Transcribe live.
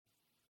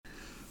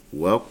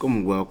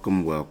Welcome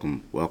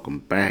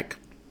back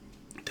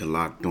to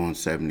Locked On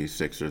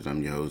 76ers.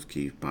 I'm your host,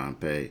 Keith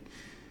Pompey.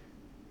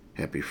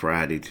 Happy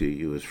Friday to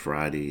you. It's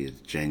Friday,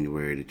 it's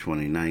January the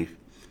 29th.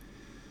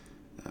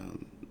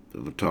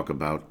 We'll talk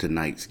about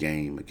tonight's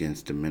game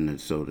against the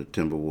Minnesota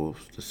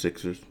Timberwolves, the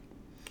Sixers.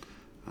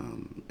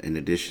 In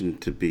addition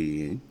to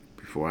being,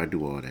 before I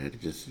do all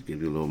that, just to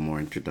give you a little more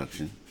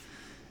introduction.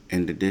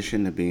 In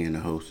addition to being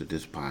the host of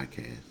this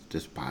podcast,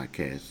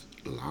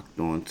 Locked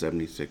On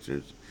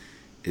 76ers,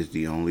 is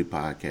the only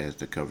podcast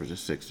that covers the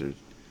Sixers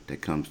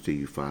that comes to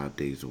you 5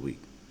 days a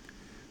week.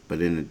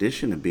 But in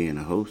addition to being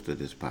a host of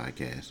this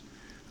podcast,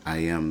 I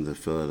am the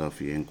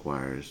Philadelphia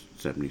Inquirer's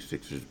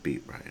 76ers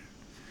beat writer.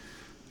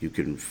 You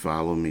can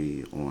follow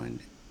me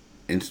on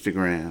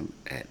Instagram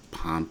at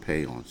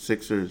Pompey on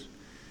Sixers.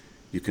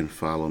 You can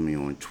follow me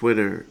on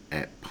Twitter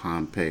at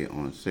Pompey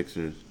on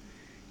Sixers.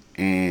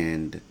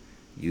 And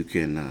you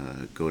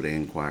can go to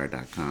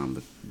Inquirer.com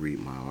to read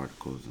my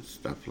articles and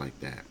stuff like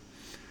that.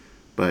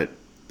 But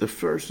the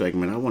first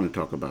segment, I want to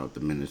talk about the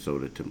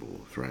Minnesota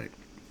Timberwolves, right?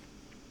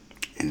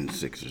 And the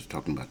Sixers,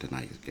 talking about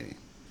tonight's game.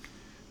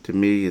 To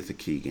me, it's a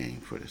key game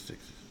for the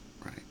Sixers,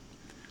 right?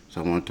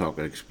 So I want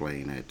to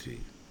explain that to you.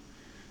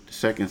 The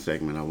second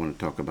segment, I want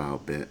to talk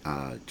about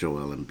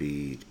Joel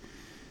Embiid.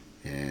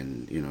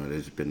 And,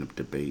 there's been a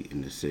debate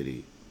in the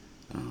city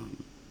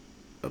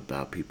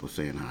about people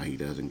saying how he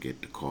doesn't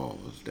get the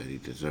calls that he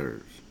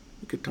deserves.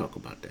 We could talk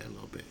about that a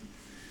little bit.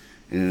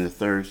 And in the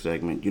third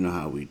segment, you know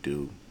how we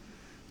do.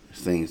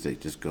 Things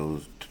that just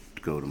go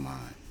to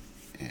mind.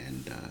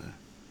 And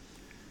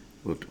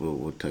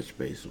we'll touch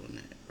base on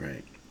that,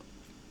 right?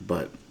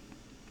 But,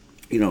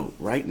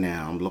 right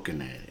now I'm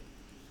looking at it.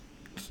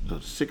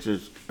 The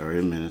Sixers are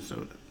in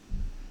Minnesota,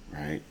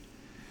 right?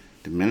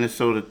 The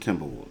Minnesota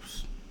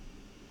Timberwolves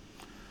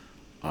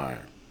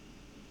are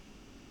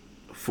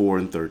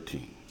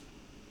 4-13.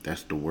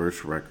 That's the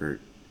worst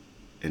record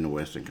in the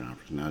Western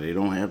Conference. Now, they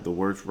don't have the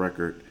worst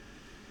record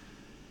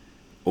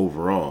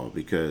overall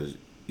because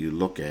you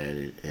look at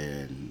it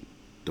and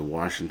the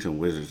Washington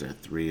Wizards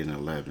at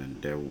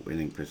 3-11, their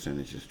winning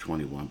percentage is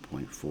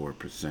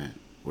 21.4%,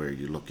 where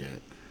you look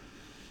at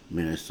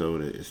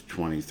Minnesota is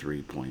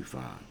 23.5,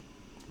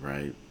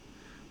 right?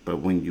 But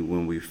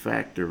when we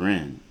factor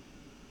in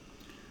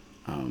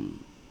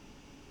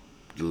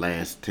the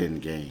last 10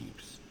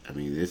 games, I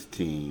mean, this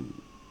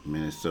team,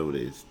 Minnesota,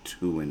 is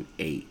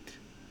 2-8,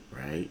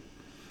 right?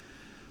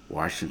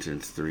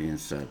 Washington's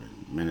 3-7.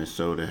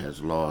 Minnesota has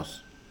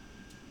lost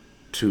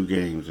 2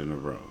 games in a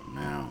row.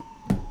 Now,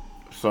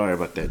 sorry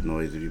about that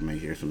noise. If you may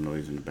hear some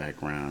noise in the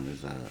background,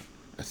 there's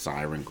a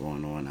siren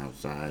going on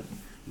outside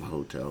my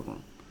hotel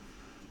room.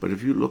 But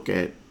if you look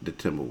at the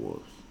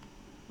Timberwolves,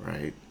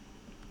 right?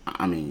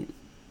 I mean,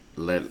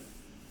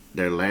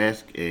 their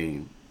last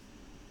game,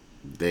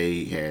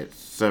 they had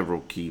several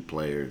key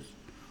players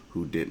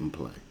who didn't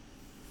play,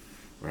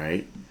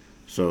 right?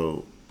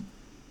 So,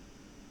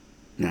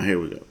 now here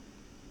we go.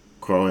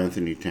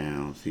 Karl-Anthony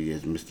Towns, he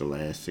has missed the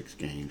last 6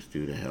 games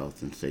due to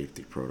health and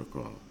safety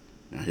protocol.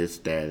 Now, his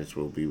status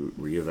will be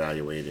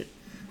reevaluated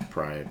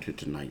prior to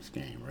tonight's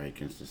game, right,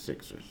 against the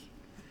Sixers.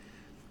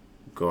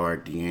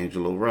 Guard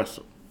D'Angelo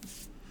Russell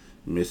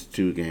missed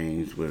 2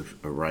 games with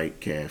a right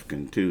calf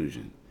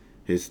contusion.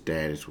 His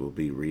status will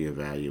be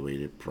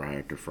reevaluated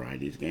prior to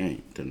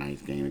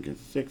tonight's game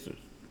against the Sixers.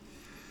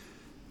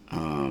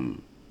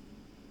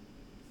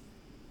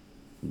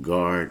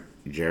 Guard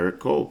Jarrett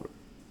Culver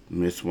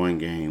missed 1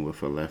 game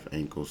with a left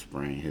ankle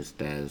sprain. His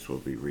status will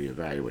be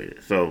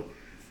reevaluated. So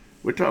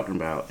we're talking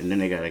about, and then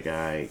they got a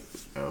guy,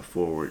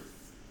 forward,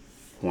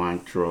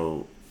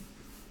 Juancho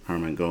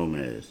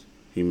Hernangomez.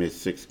 He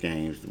missed 6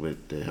 games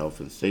with the health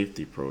and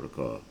safety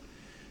protocol.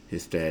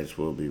 His status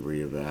will be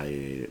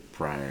reevaluated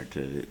prior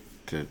to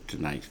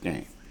tonight's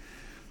game.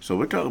 So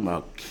we're talking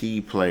about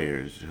key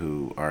players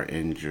who are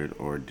injured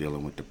or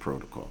dealing with the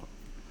protocol.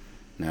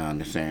 Now, I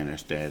understand their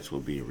status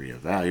will be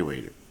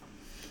reevaluated.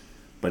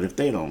 But if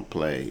they don't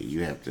play,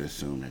 you have to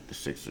assume that the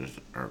Sixers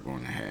are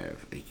going to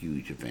have a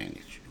huge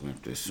advantage. You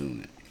have to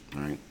assume that,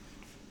 right?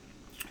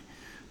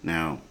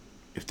 Now,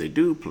 if they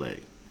do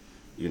play,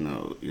 you're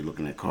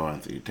looking at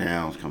Karl-Anthony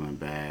Towns coming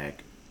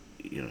back.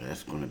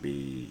 That's going to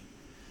be,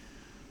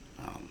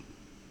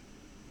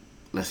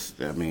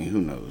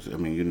 who knows?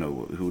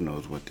 Who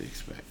knows what to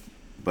expect.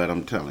 But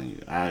I'm telling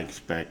you, I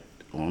expect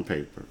on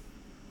paper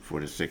for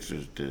the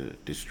Sixers to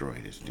destroy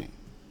this team.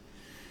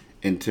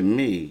 And to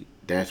me,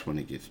 that's when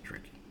it gets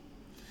tricky.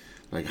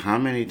 Like, how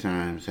many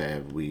times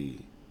have we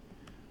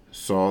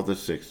saw the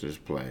Sixers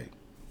play,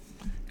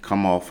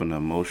 come off an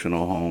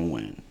emotional home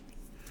win,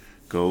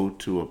 go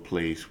to a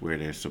place where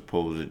they're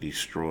supposed to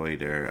destroy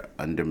their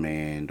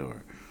undermanned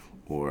or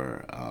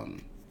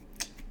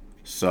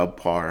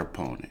subpar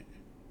opponent,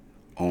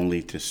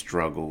 only to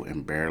struggle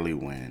and barely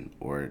win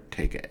or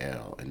take a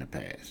L in the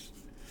past?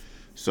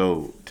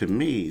 So, to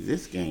me,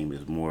 this game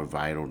is more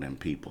vital than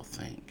people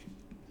think.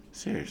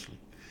 Seriously.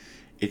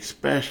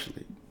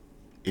 Especially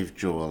if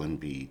Joel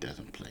Embiid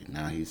doesn't play.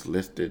 Now, he's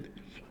listed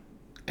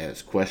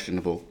as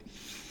questionable,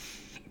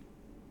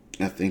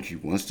 I think he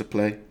wants to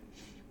play.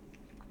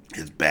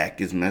 His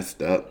back is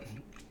messed up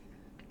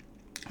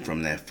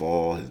from that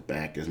fall. His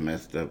back is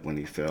messed up when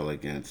he fell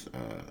against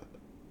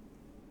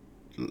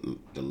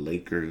the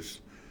Lakers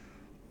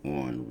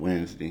on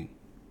Wednesday.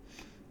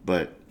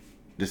 But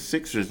the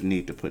Sixers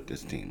need to put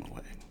this team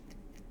away.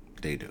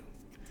 They do.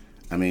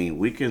 I mean,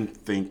 we can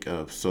think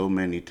of so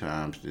many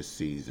times this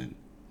season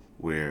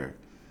where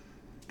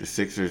the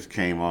Sixers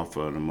came off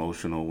of an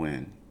emotional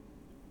win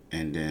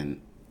and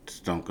then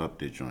stunk up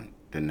the joint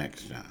the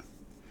next time.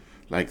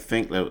 Like,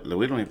 we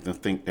don't even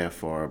think that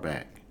far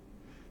back.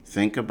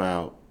 Think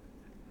about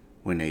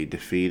when they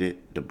defeated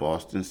the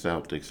Boston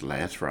Celtics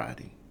last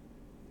Friday.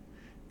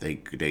 They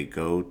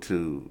go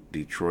to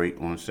Detroit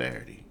on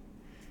Saturday,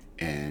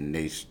 and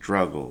they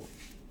struggle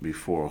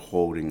before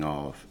holding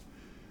off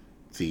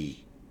the,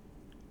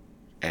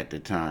 at the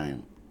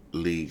time,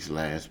 league's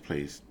last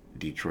place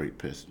Detroit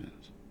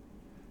Pistons.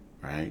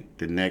 Right?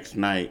 The next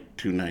night,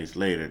 2 nights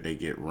later, they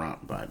get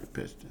romped by the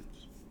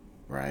Pistons.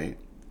 Right?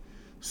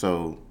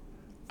 So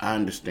I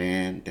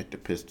understand that the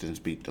Pistons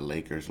beat the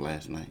Lakers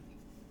last night.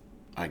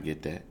 I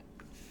get that.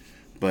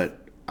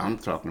 But I'm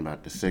talking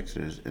about the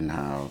Sixers and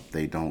how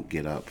they don't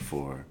get up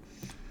for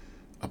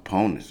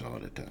opponents all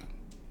the time.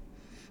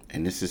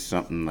 And this is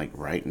something like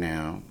right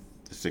now,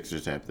 the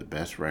Sixers have the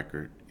best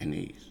record in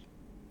the East.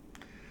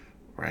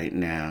 Right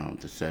now,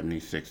 the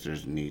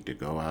 76ers need to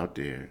go out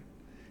there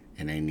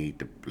and they need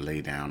to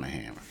lay down the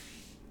hammer.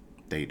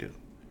 They do.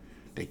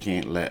 They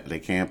can't let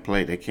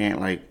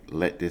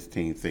this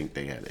team think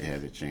they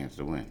had a chance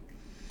to win.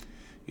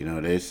 You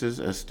know, this is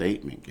a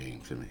statement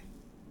game to me.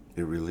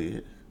 It really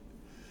is.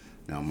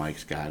 Now Mike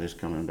Scott is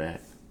coming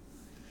back,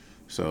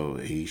 so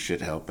he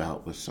should help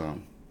out with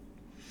some.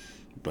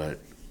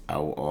 But I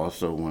will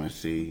also want to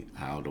see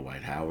how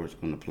Dwight Howard's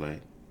going to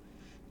play.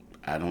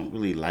 I don't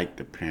really like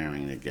the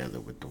pairing together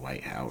with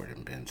Dwight Howard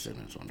and Ben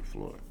Simmons on the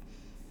floor.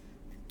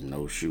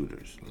 No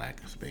shooters,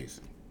 lack of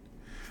spacing.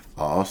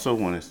 I also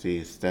want to see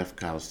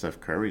how Steph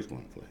Curry's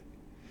going to play.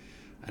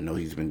 I know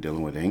he's been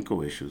dealing with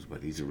ankle issues,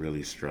 but he's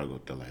really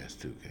struggled the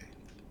last 2 games.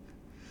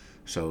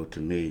 So to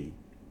me,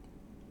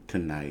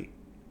 tonight,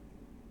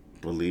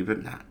 believe it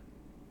or not,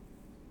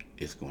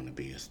 it's going to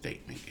be a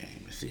statement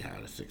game to see how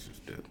the Sixers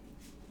do.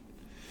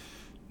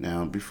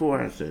 Now,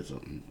 before I said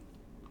something,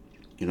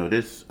 you know,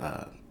 this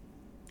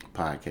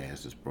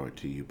podcast is brought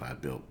to you by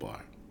Built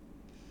Bar.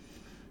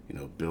 You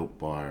know, Built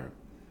Bar,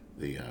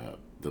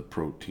 the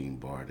protein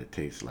bar that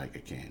tastes like a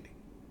candy.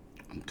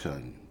 I'm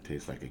telling you, it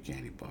tastes like a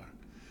candy bar.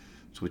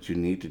 So what you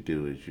need to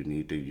do is you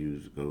need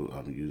to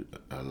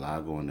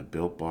log on to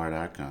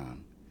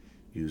BuiltBar.com,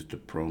 use the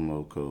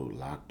promo code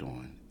Locked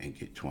On, and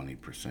get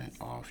 20%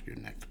 off your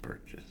next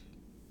purchase.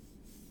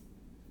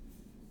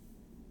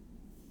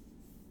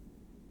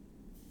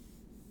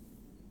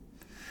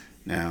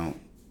 Now,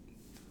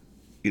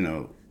 you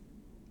know,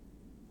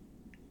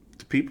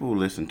 the people who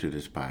listen to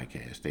this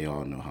podcast, they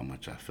all know how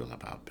much I feel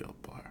about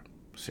Built Bar.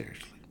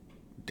 Seriously,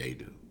 they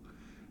do.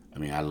 I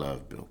mean, I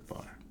love Built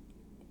Bar.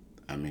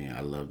 I mean,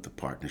 I love the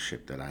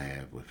partnership that I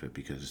have with it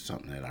because it's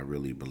something that I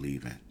really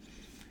believe in.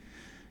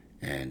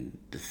 And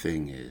the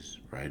thing is,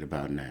 right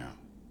about now,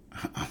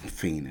 I'm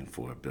fiending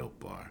for a Built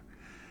Bar.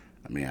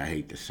 I mean, I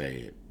hate to say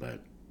it, but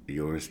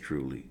yours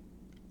truly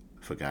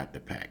forgot to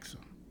pack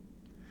some.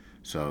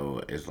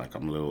 So it's like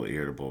I'm a little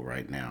irritable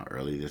right now.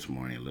 Early this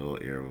morning, a little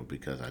irritable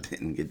because I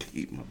didn't get to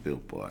eat my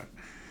Built Bar.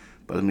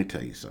 But let me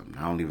tell you something.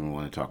 I don't even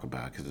want to talk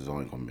about it because it's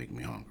only going to make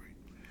me hungry.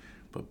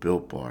 But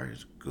Built Bar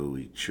is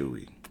gooey,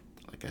 chewy.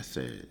 Like I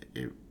said,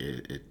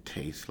 it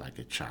tastes like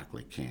a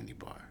chocolate candy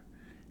bar.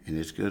 And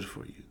it's good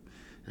for you.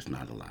 There's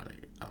not a lot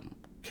of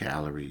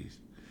calories.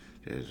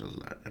 There's a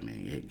lot. I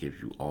mean, it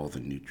gives you all the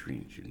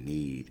nutrients you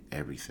need,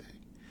 everything.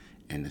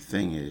 And the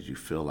thing is, you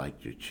feel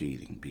like you're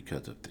cheating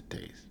because of the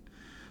taste.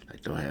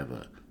 Like they'll have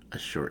a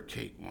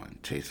shortcake one,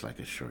 tastes like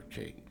a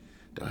shortcake.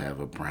 They'll have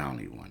a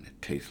brownie one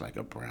that tastes like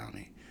a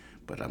brownie.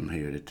 But I'm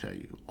here to tell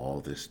you, all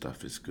this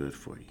stuff is good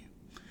for you.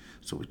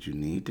 So what you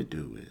need to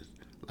do is,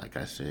 like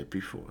I said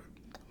before,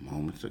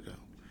 moments ago,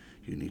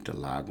 you need to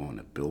log on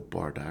to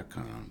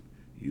BuiltBar.com,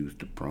 use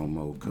the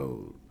promo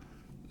code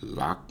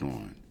Locked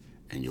On,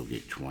 and you'll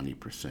get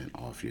 20%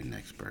 off your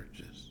next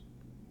purchase.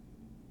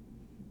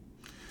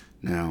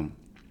 Now,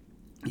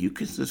 you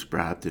can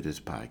subscribe to this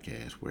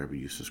podcast wherever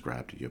you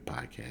subscribe to your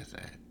podcast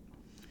at.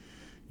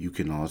 You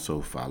can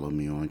also follow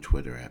me on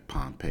Twitter at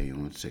Pompey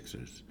on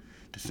Sixers.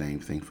 The same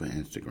thing for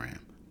Instagram,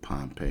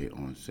 Pompey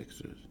on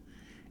Sixers.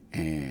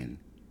 And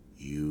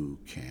you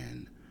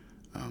can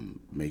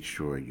make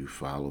sure you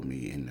follow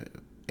me in the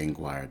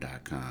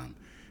Enquirer.com,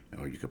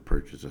 or you can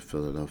purchase a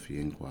Philadelphia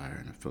Inquirer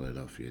and a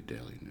Philadelphia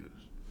Daily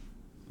News.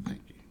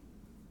 Thank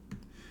you.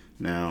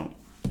 Now,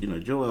 you know,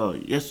 Joel,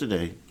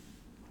 yesterday,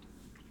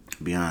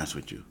 to be honest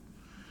with you,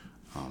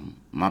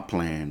 my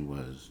plan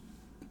was,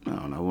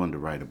 I wanted to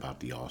write about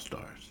the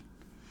All-Stars.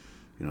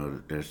 You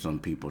know, there's some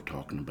people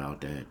talking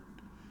about that,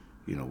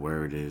 you know,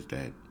 where it is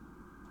that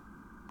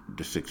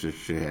the Sixers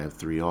should have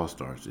 3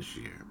 All-Stars this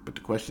year. But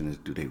the question is,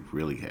 do they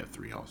really have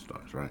 3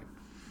 All-Stars, right?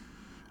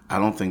 I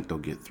don't think they'll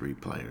get three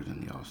players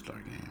in the All Star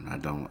game. I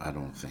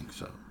don't think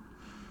so.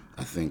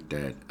 I think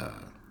that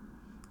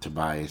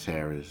Tobias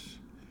Harris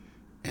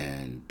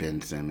and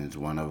Ben Simmons,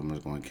 one of them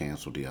is going to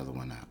cancel the other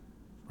one out.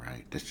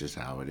 Right? That's just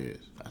how it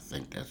is. I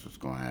think that's what's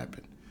going to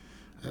happen.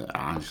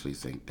 I honestly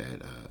think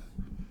that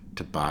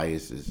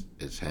Tobias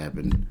is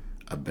having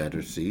a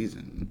better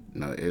season.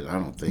 No, I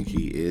don't think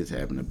he is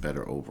having a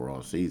better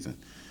overall season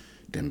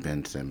than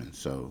Ben Simmons.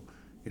 So,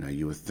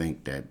 you would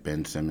think that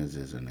Ben Simmons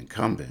is an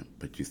incumbent,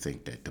 but you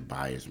think that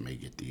Tobias may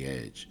get the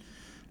edge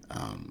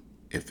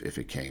if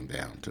it came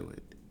down to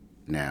it.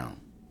 Now,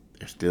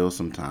 there's still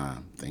some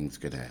time. Things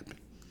could happen.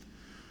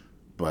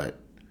 But,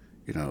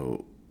 you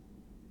know,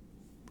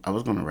 I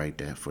was going to write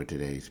that for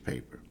today's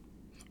paper.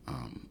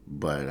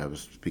 But I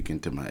was speaking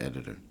to my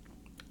editor,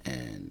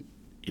 and,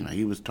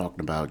 he was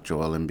talking about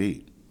Joel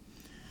Embiid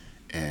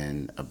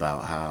and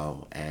about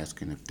how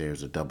asking if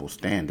there's a double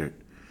standard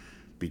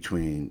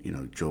between,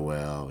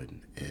 Joel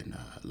and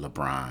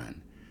LeBron,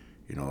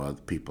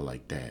 other people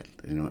like that.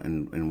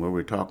 And what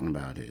we're talking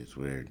about is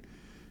where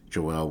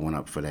Joel went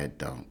up for that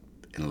dunk,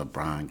 and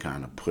LeBron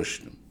kind of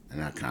pushed him, and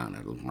not kind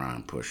of,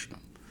 LeBron pushed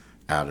him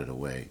out of the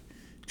way.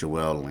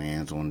 Joel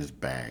lands on his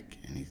back,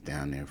 and he's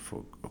down there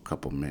for a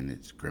couple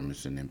minutes,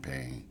 grimacing in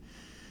pain.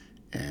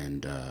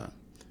 And,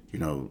 you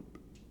know,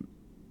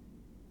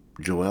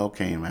 Joel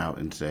came out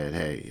and said,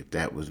 hey, if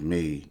that was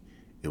me,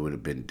 it would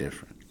have been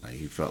different. Like,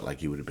 he felt like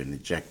he would have been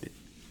ejected,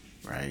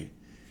 right?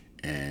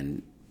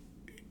 And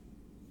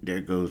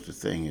there goes the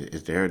thing,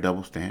 is there a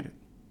double standard?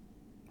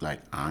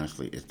 Like,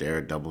 honestly, is there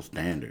a double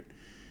standard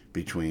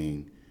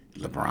between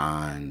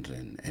LeBron's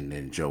and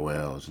then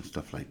Joel's and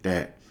stuff like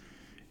that?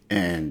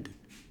 And,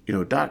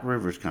 Doc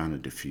Rivers kind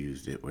of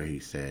diffused it where he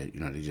said,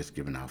 they're just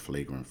giving out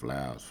flagrant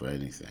fouls for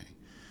anything.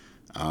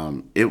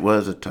 It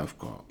was a tough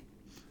call.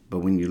 But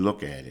when you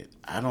look at it,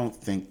 I don't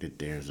think that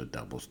there's a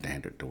double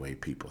standard the way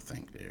people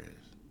think there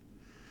is.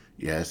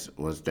 Yes,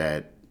 was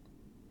that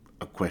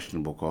a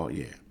questionable call?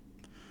 Yeah.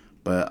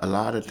 But a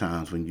lot of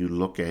times when you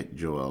look at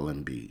Joel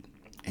Embiid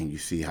and you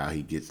see how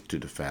he gets to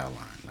the foul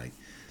line, like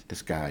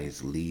this guy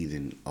is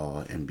leading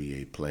all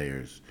NBA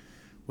players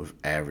with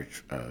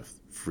average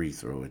free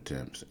throw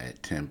attempts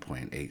at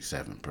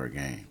 10.87 per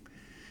game.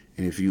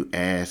 And if you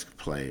ask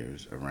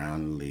players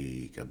around the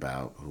league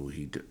about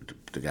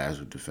the guys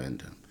who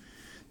defend him,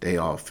 they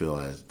all feel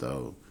as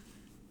though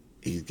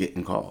he's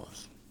getting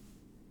calls.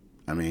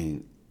 I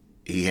mean,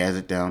 he has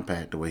it down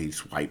pat the way he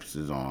swipes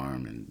his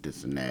arm and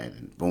this and that,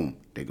 and boom,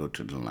 they go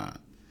to the line,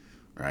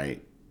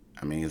 right?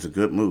 I mean, it's a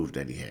good move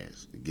that he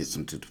has. It gets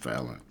him to the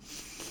foul line.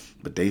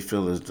 But they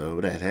feel as though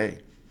that, hey,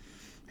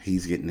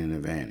 he's getting an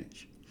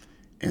advantage.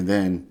 And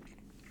then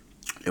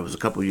it was a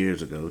couple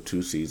years ago,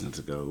 2 seasons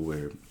ago,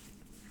 where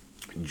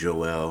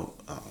Joel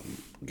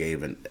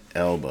gave an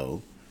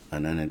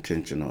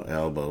unintentional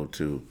elbow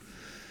to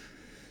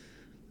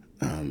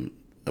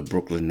a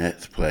Brooklyn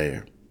Nets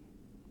player.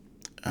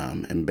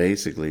 And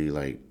basically,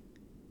 like,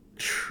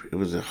 it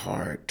was a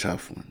hard,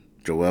 tough one.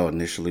 Joel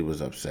initially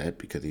was upset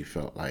because he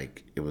felt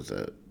like it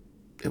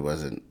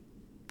wasn't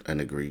an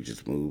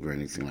egregious move or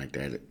anything like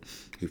that.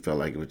 He felt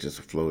like it was just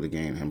a flow of the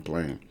game, him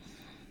playing.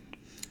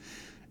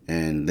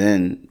 And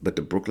then, but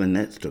the Brooklyn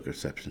Nets took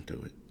exception to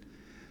it.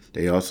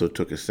 They also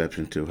took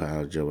exception to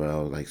how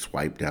Joel, like,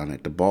 swiped down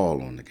at the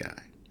ball on the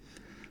guy.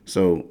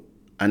 So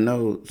I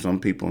know some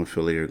people in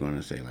Philly are going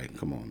to say, like,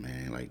 come on,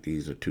 man, like,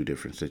 these are two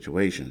different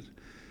situations.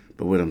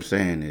 But what I'm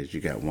saying is you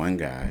got one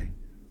guy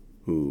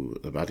who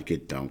about to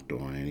get dunked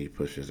on and he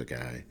pushes a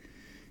guy.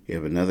 You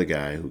have another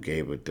guy who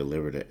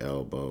delivered an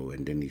elbow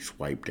and then he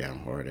swiped down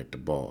hard at the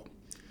ball.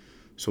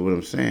 So what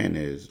I'm saying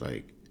is,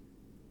 like,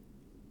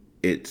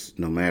 it's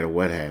no matter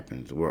what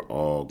happens, we're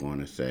all going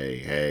to say,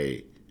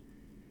 hey,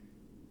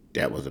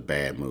 that was a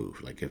bad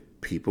move. Like, if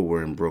people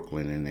were in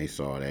Brooklyn and they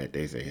saw that,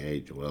 they say,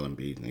 hey, Joel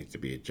Embiid needs to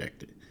be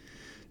ejected.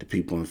 The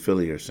people in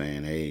Philly are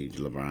saying, hey,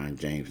 LeBron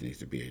James needs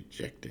to be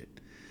ejected.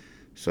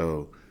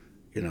 So,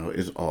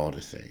 it's all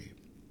the same.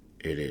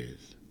 It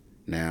is.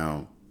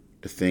 Now,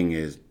 the thing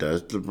is,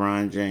 does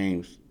LeBron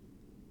James,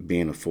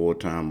 being a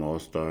full-time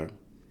All-Star,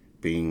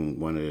 being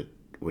one of the,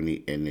 when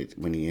he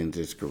ends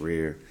his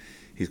career,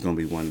 he's going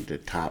to be one of the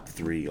top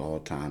 3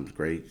 all-time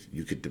greats.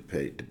 You could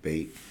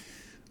debate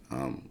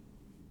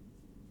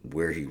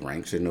where he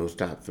ranks in those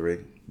top 3,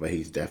 but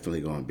he's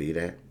definitely going to be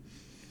that.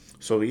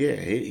 So yeah,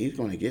 he's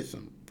going to get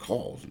some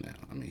calls now.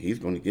 I mean, he's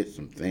going to get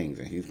some things,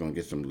 and he's going to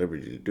get some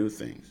liberty to do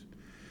things.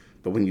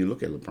 But when you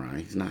look at LeBron,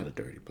 he's not a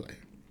dirty player.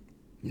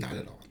 Not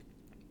at all.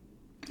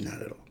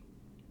 Not at all.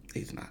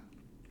 He's not.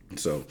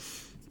 So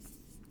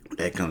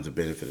that comes the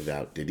benefit of the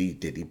doubt. Did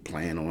he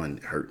plan on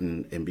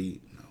hurting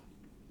Embiid?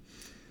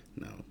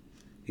 No.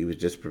 He was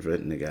just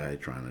preventing the guy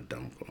trying to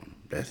dunk on him.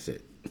 That's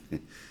it.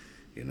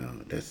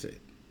 That's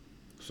it.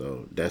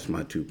 So that's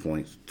my 2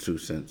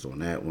 cents on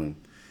that one.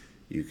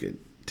 You could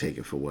take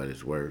it for what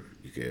it's worth.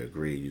 You could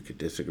agree, you could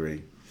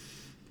disagree.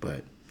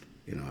 But,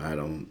 I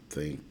don't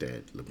think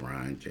that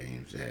LeBron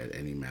James had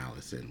any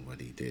malice in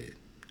what he did.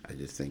 I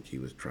just think he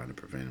was trying to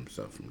prevent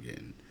himself from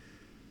getting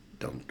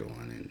dunked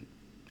on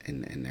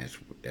and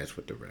that's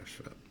what the refs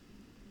felt.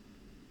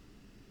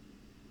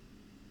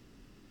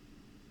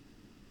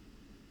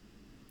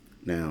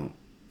 Now,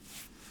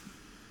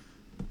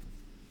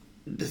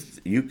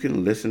 you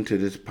can listen to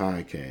this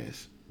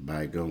podcast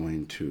by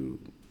going to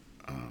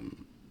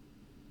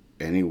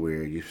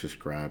anywhere you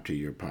subscribe to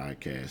your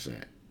podcast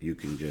at. You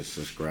can just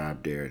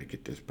subscribe there to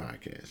get this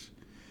podcast.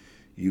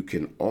 You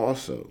can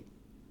also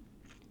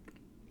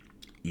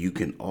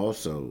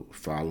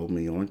follow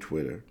me on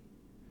Twitter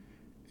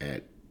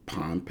at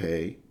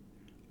Pompey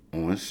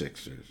on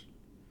Sixers.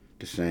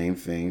 The same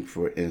thing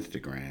for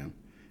Instagram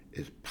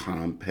is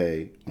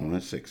Pompey on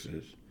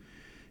Sixers.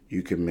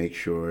 You can make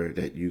sure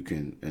that you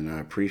can, and I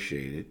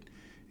appreciate it,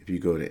 if you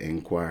go to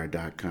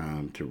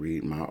Enquirer.com to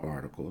read my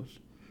articles,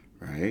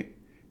 right?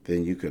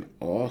 Then you can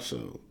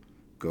also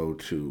go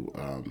to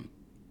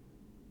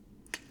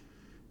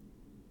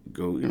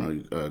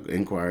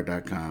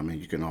Enquirer.com, and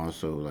you can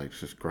also like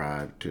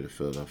subscribe to the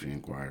Philadelphia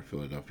Inquirer,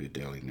 Philadelphia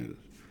Daily News.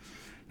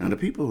 Now, the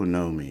people who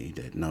know me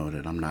that know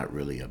that I'm not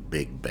really a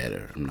big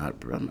bettor. I'm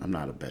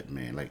not a bet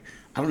man. Like,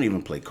 I don't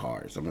even play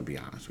cards. I'm gonna be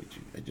honest with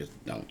you. I just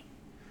don't.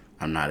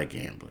 I'm not a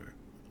gambler.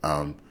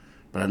 But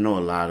I know a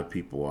lot of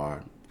people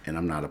are, and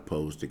I'm not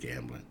opposed to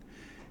gambling.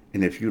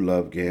 And if you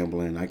love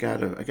gambling, I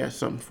got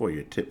something for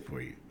you, a tip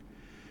for you.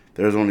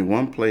 There's only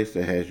one place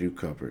that has you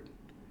covered,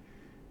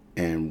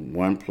 and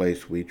one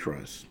place we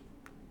trust,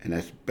 and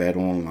that's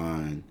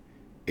BetOnline.ag.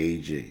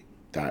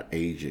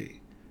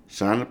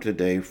 Sign up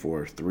today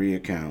for a free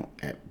account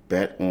at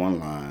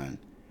BetOnline.ag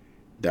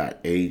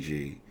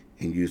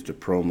and use the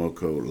promo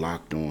code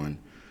LOCKEDON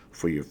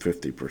for your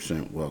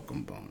 50%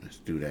 welcome bonus.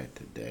 Do that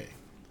today.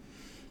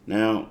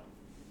 Now,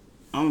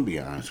 I'm gonna be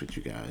honest with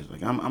you guys.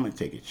 Like, I'm gonna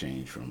take a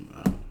change from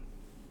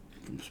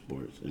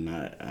sports, and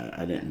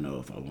I didn't know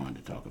if I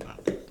wanted to talk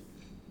about this.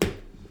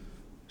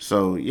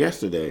 So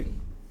yesterday,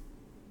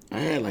 I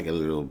had like a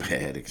little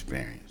bad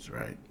experience,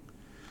 right?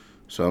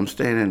 So I'm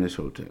staying in this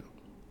hotel,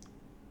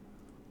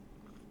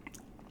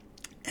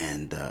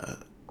 and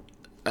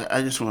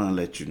I just want to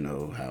let you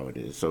know how it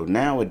is. So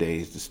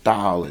nowadays, the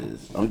style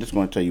is, I'm just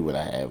going to tell you what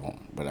I have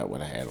on,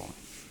 what I had on.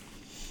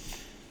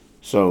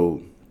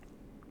 So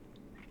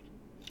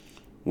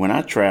when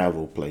I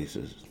travel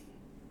places,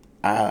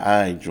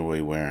 I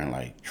enjoy wearing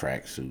like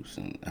track suits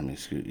and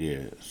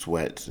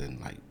sweats and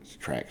like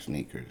track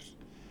sneakers.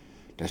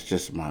 That's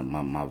just my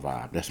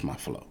vibe. That's my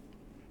flow,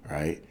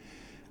 right?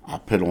 I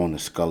put on the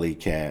Scully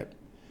cap.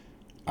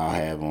 I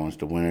have on, it's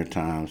the winter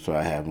time, so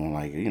I have on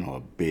like,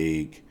 a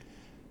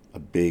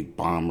big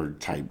bomber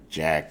type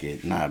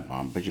jacket, not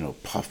bomber,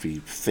 but puffy,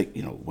 thick,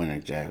 winter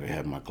jacket. I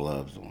have my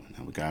gloves on,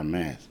 and we got a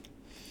mask.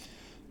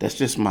 That's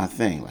just my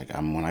thing. Like,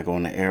 when I go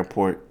in the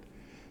airport,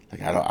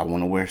 like, I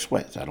want to wear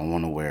sweats. I don't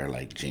want to wear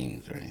like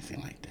jeans or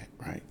anything like that,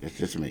 right? That's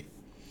just me.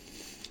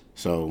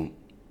 So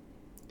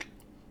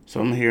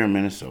I'm here in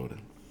Minnesota,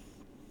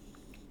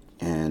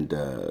 and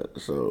I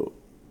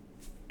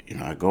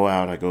go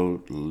out, I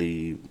go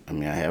leave. I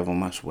have on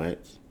my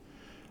sweats.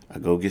 I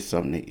go get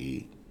something to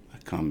eat. I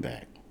come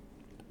back.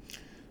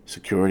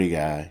 Security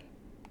guy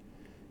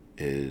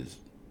is,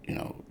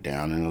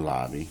 down in the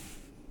lobby.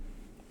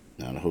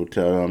 Now, the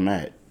hotel I'm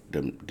at,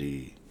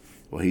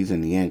 he's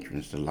in the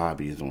entrance. The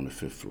lobby is on the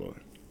 5th floor.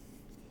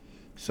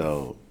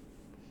 So,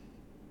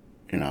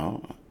 I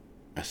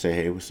say,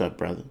 hey, what's up,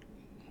 brother?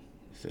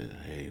 He said,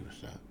 hey,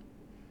 what's up?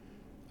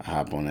 I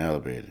hop on the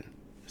elevator.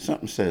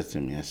 Something says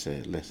to me, I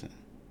said, listen,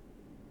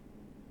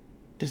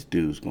 this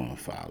dude's going to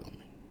follow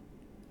me.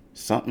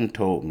 Something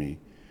told me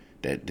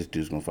that this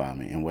dude's going to follow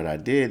me. And what I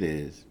did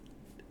is,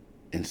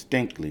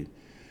 instinctively,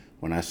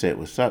 when I said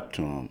what's up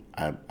to him,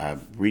 I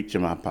reach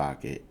in my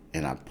pocket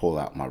and I pull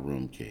out my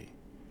room key.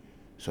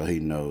 So he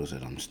knows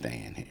that I'm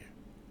staying here,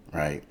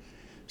 right?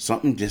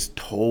 Something just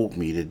told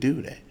me to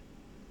do that.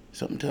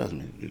 Something tells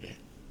me to do that.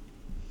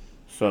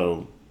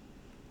 So,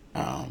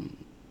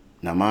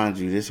 now mind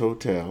you, this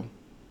hotel,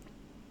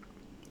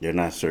 they're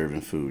not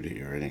serving food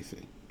here or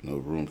anything. No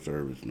room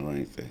service, no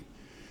anything.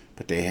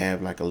 But they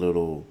have like a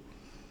little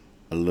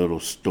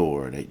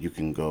store that you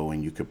can go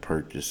and you could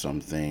purchase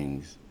some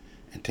things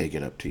and take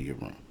it up to your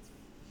room.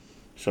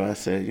 So I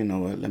said, you know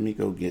what, let me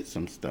go get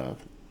some stuff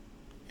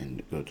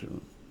and go to the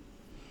room.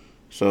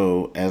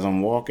 So as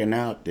I'm walking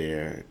out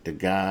there, the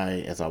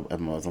guy, as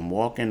I'm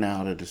walking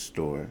out of the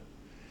store,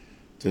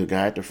 the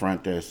guy at the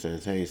front desk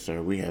says, hey,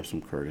 sir, we have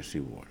some courtesy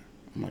water.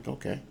 I'm like,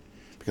 okay,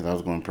 because I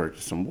was going to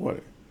purchase some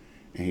water.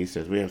 And he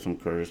says, we have some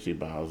courtesy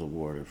bottles of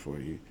water for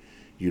you.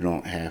 You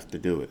don't have to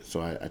do it.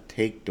 So I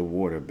take the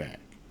water back,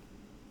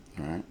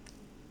 all right?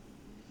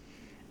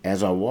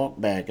 As I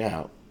walk back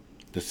out,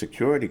 the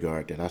security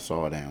guard that I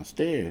saw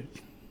downstairs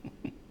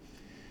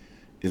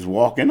is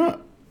walking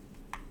up.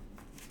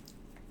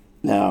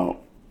 Now,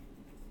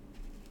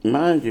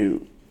 mind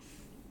you,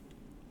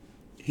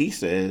 he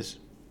says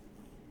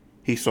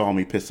he saw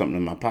me put something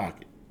in my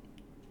pocket.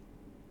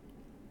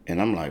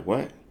 And I'm like,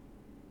 what?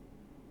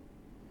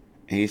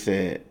 And he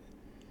said,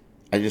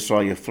 I just saw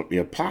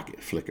your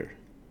pocket flicker.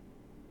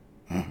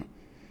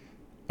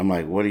 I'm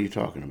like, what are you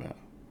talking about?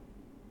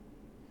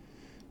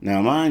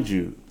 Now, mind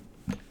you,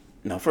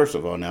 now first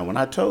of all, now when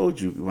I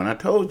told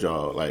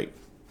y'all, like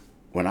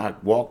when I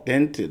walked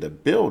into the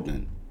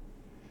building,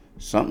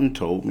 something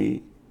told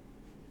me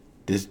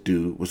this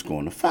dude was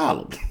going to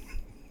follow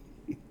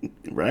me,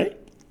 right?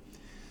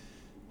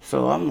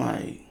 So I'm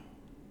like,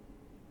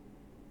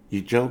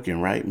 you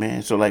joking, right,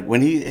 man? So like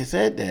when he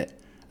said that,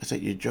 I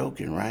said, you're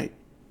joking, right?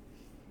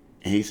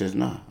 And he says,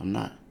 no, I'm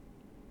not.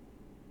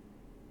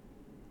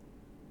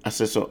 I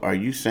said, so are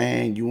you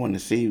saying you want to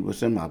see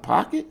what's in my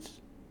pockets?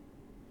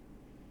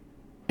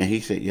 And he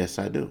said, yes,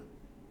 I do.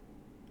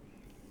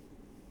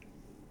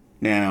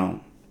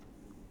 Now,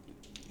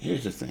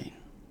 here's the thing.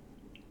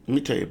 Let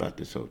me tell you about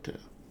this hotel.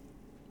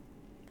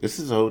 This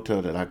is a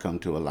hotel that I come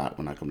to a lot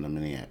when I come to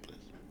Minneapolis.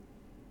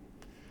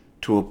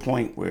 To a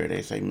point where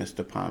they say,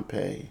 Mr.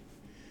 Pompey,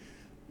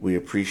 we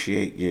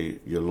appreciate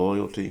your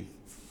loyalty.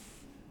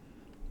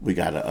 We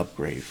got an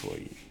upgrade for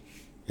you.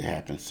 It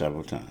happened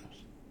several times.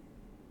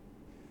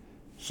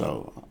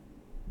 So,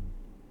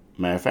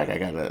 matter of fact, I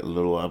got a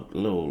little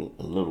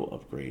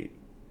upgrade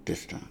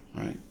this time,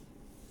 right?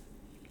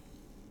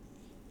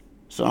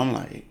 So I'm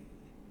like,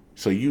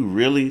 so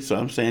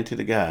I'm saying to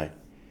the guy,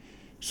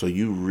 so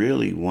you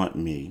really want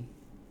me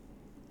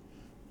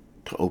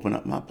to open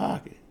up my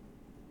pocket?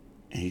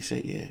 And he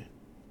said, yeah.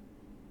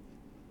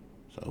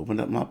 So I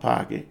opened up my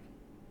pocket,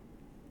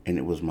 and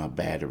it was my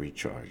battery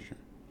charger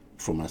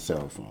for my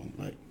cell phone.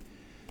 Like,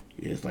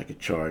 yeah, it's like a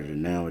charger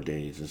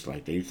nowadays. It's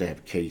like they used to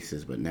have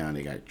cases, but now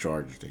they got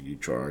chargers that you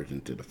charge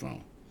into the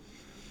phone.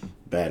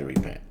 Battery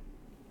pack.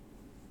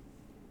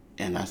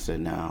 And I said,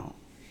 now,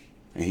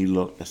 and he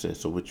looked, I said,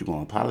 so what, you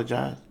gonna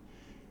apologize?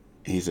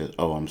 And he said,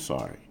 oh, I'm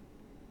sorry.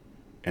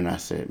 And I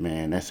said,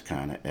 man, that's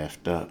kind of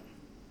effed up.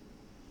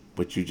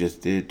 What you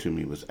just did to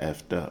me was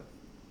effed up.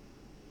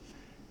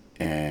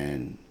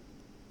 And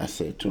I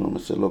said to him, I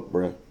said, look,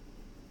 bro,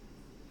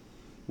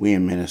 we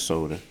in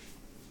Minnesota.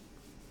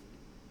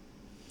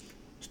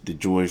 The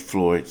George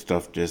Floyd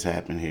stuff just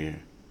happened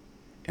here.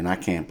 And I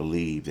can't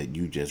believe that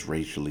you just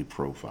racially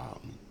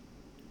profiled me.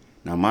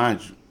 Now,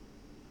 mind you,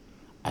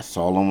 I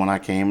saw him when I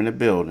came in the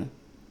building.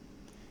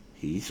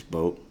 He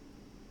spoke.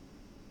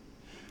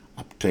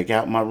 I take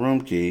out my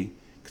room key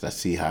because I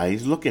see how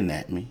he's looking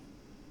at me.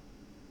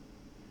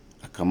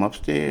 I come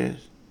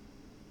upstairs.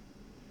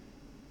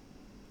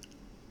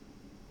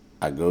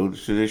 I go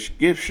to this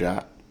gift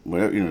shop,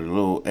 whatever, the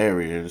little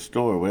area, the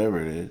store,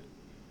 whatever it is.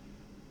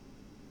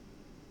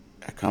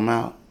 I come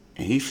out,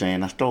 and he's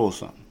saying I stole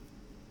something.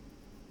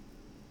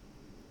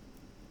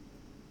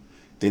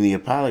 Then he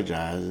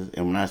apologizes,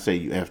 and when I say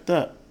you effed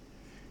up,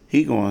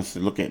 he going to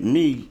look at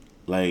me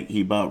like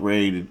he about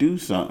ready to do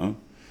something,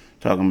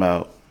 talking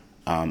about,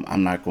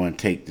 I'm not going to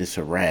take this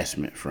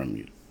harassment from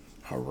you.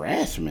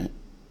 Harassment?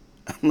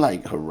 I'm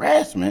like,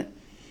 harassment?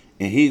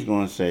 And he's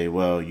going to say,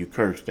 well, you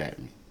cursed at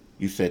me.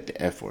 You said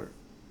the F word.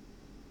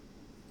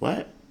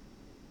 What?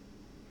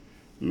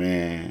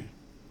 Man.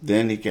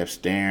 Then he kept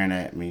staring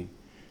at me.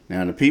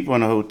 Now, the people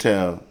in the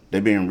hotel,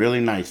 they're being really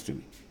nice to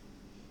me.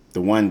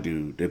 The one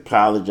dude, they're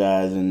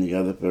apologizing, the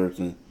other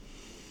person.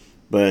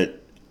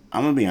 But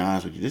I'm going to be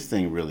honest with you, this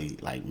thing really,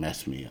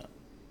 messed me up.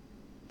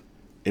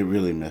 It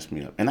really messed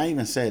me up. And I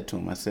even said to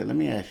him, I said, let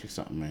me ask you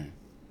something, man.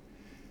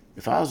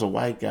 If I was a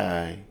white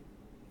guy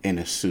in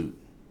a suit,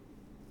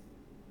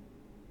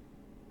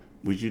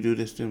 would you do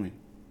this to me?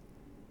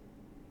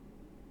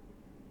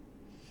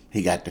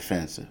 He got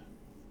defensive.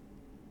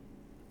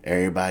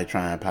 Everybody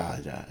trying to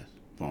apologize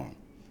for him.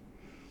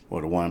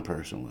 Or the one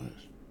person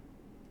was.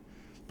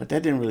 But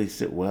that didn't really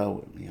sit well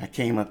with me. I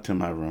came up to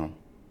my room.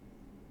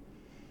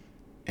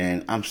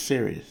 And I'm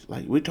serious.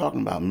 Like, we're talking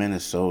about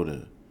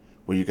Minnesota,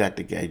 where you got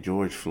the guy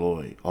George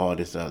Floyd, all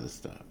this other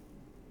stuff.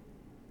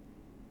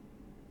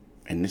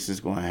 And this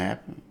is going to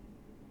happen.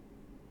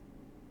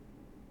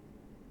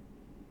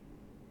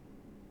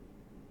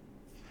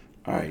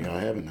 All right, y'all.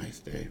 Have a nice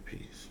day.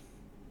 Peace.